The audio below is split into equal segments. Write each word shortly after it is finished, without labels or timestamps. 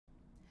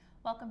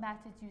Welcome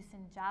back to Juice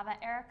and Java.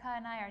 Erika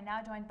and I are now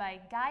joined by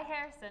Guy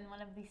Harrison,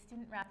 one of the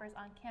student rappers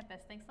on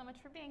campus. Thanks so much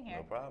for being here.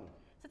 No problem.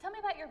 So tell me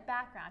about your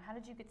background. How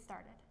did you get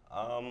started?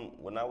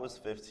 When I was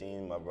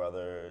 15, my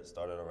brother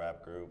started a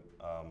rap group,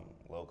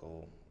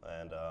 local,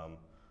 and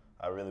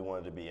I really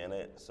wanted to be in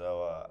it.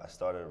 So I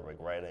started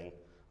writing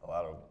a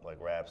lot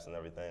of raps and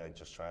everything,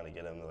 just trying to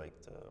get him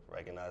to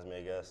recognize me,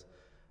 I guess.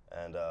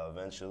 And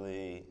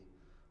eventually,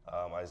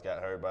 I just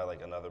got heard by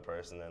another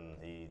person, and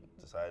he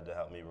decided to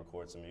help me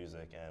record some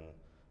music, and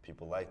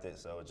people liked it,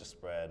 so it just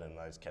spread, and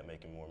I just kept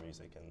making more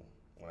music. And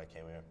when I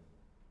came here.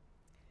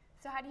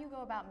 So how do you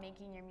go about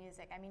making your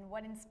music? I mean,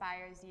 what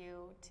inspires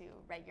you to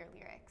write your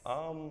lyrics?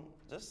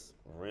 Just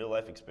real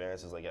life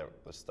experiences,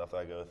 the stuff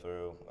I go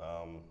through.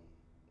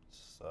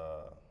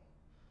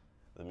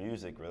 The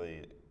music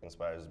really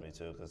inspires me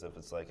too, because if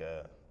it's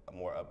a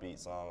more upbeat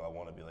song, I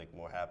want to be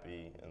more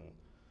happy, and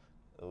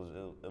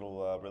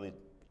it'll really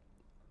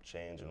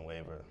change and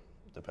waver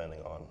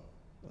depending on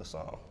the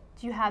song.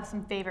 Do you have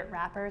some favorite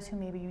rappers who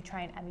maybe you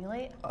try and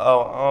emulate?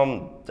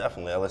 Oh,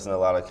 definitely. I listen to a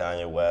lot of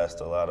Kanye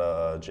West, a lot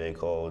of J.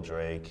 Cole,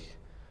 Drake,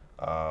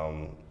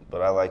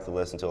 but I like to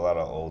listen to a lot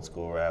of old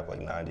school rap,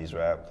 90s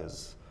rap,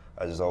 because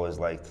I just always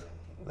liked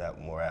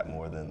that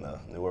more than the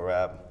newer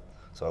rap.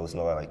 So I listen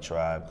to a lot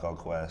Tribe Called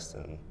Quest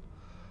and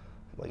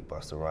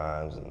Busta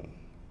Rhymes, and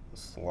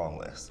it's a long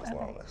list. It's a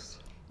long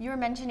list. You were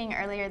mentioning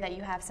earlier that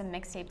you have some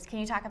mixtapes. Can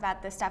you talk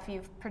about the stuff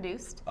you've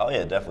produced? Oh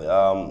yeah, definitely.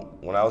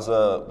 When I was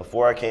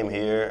before I came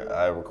here,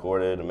 I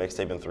recorded a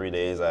mixtape in 3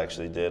 days. I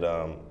actually did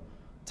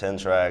 10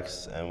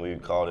 tracks, and we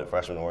called it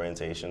Freshman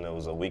Orientation. It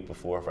was a week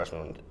before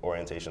Freshman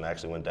Orientation. I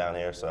actually went down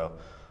here, so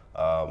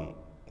a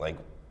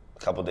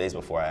couple days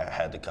before I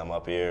had to come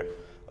up here,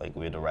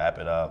 we had to wrap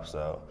it up.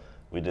 So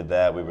we did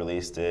that. We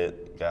released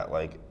it. Got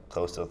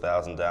close to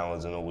 1,000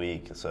 downloads in a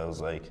week. So it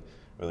was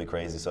really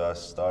crazy. So I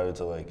started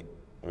to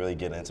really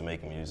get into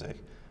making music.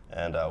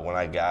 And when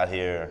I got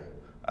here,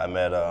 I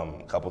met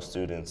a couple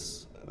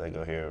students that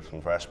go here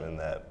from freshmen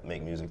that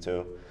make music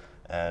too.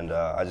 And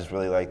I just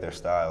really like their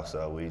style,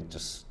 so we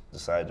just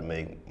decided to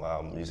make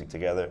music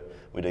together.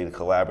 We did a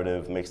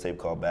collaborative mixtape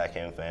called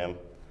Backhand Fam.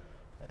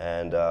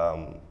 And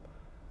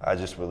I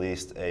just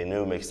released a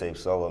new mixtape,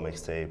 solo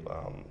mixtape,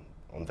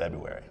 in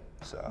February.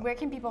 So where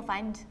can people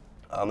find?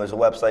 There's a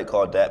website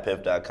called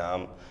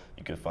datpiff.com.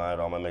 You can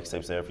find all my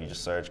mixtapes there if you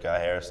just search Guy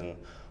Harrison.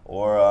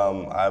 Or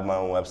I have my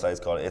own website, it's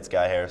called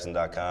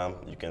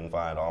itsguyharrison.com. You can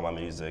find all my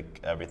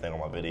music, everything, all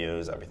my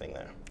videos, everything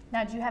there.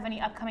 Now, do you have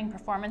any upcoming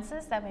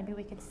performances that maybe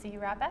we could see you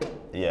rap at?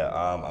 Yeah,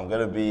 I'm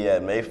going to be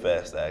at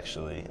Mayfest,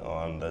 actually,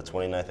 on the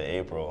 29th of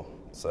April.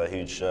 It's a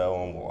huge show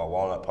on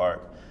Walnut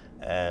Park.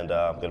 And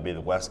I'm going to be at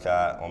the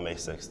Westcott on May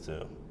 6th, too.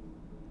 Okay.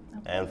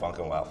 And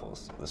Funkin'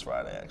 Waffles this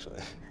Friday, actually.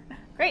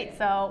 Great,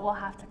 so we'll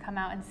have to come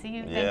out and see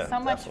you. Thanks so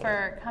much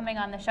for coming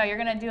on the show. You're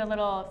going to do a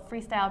little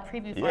freestyle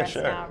preview for us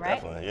now,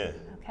 right? Definitely, yeah.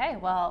 Okay,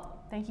 well,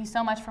 thank you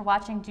so much for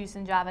watching Juice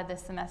and Java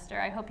this semester.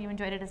 I hope you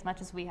enjoyed it as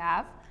much as we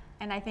have.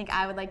 And I think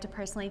I would like to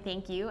personally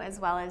thank you, as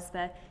well as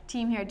the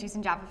team here at Juice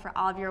and Java, for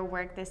all of your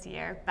work this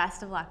year.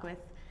 Best of luck with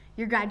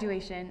your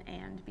graduation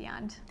and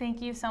beyond. Thank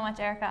you so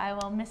much, Erika. I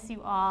will miss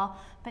you all.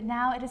 But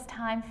now it is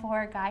time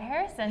for Guy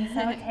Harrison,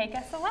 so take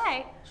us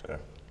away. Sure.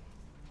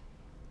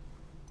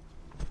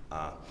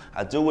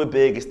 I do it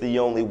big, it's the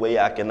only way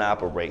I can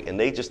operate. And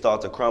they just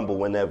start to crumble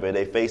whenever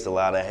they face a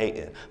lot of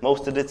hating.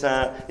 Most of the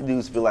time,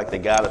 dudes feel like they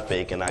gotta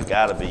fake, and I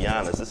gotta be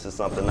honest, this is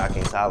something I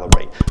can't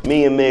tolerate.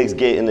 Me and Migs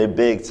getting it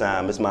big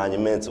time, it's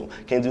monumental.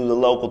 Can't do the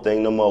local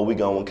thing no more, we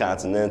going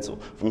continental.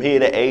 From here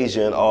to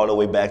Asia and all the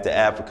way back to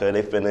Africa,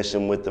 they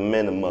finishing with the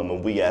minimum,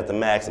 and we at the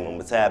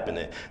maximum, it's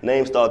happening.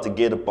 Names start to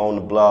get up on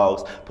the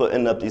blogs,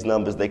 putting up these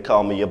numbers, they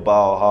call me a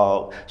ball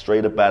hog.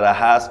 Straight up out of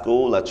high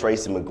school, I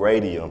Tracy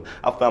McGrady.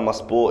 I found my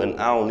sport and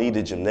I don't need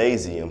a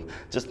gymnasium.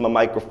 Just my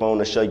microphone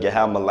to show you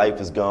how my life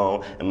is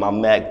gone. And my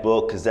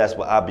MacBook, cause that's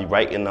what I be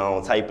writing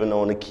on. Typing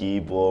on the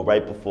keyboard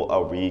right before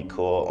I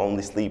record.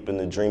 Only sleeping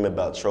to dream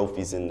about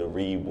trophies and the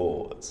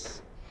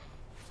rewards.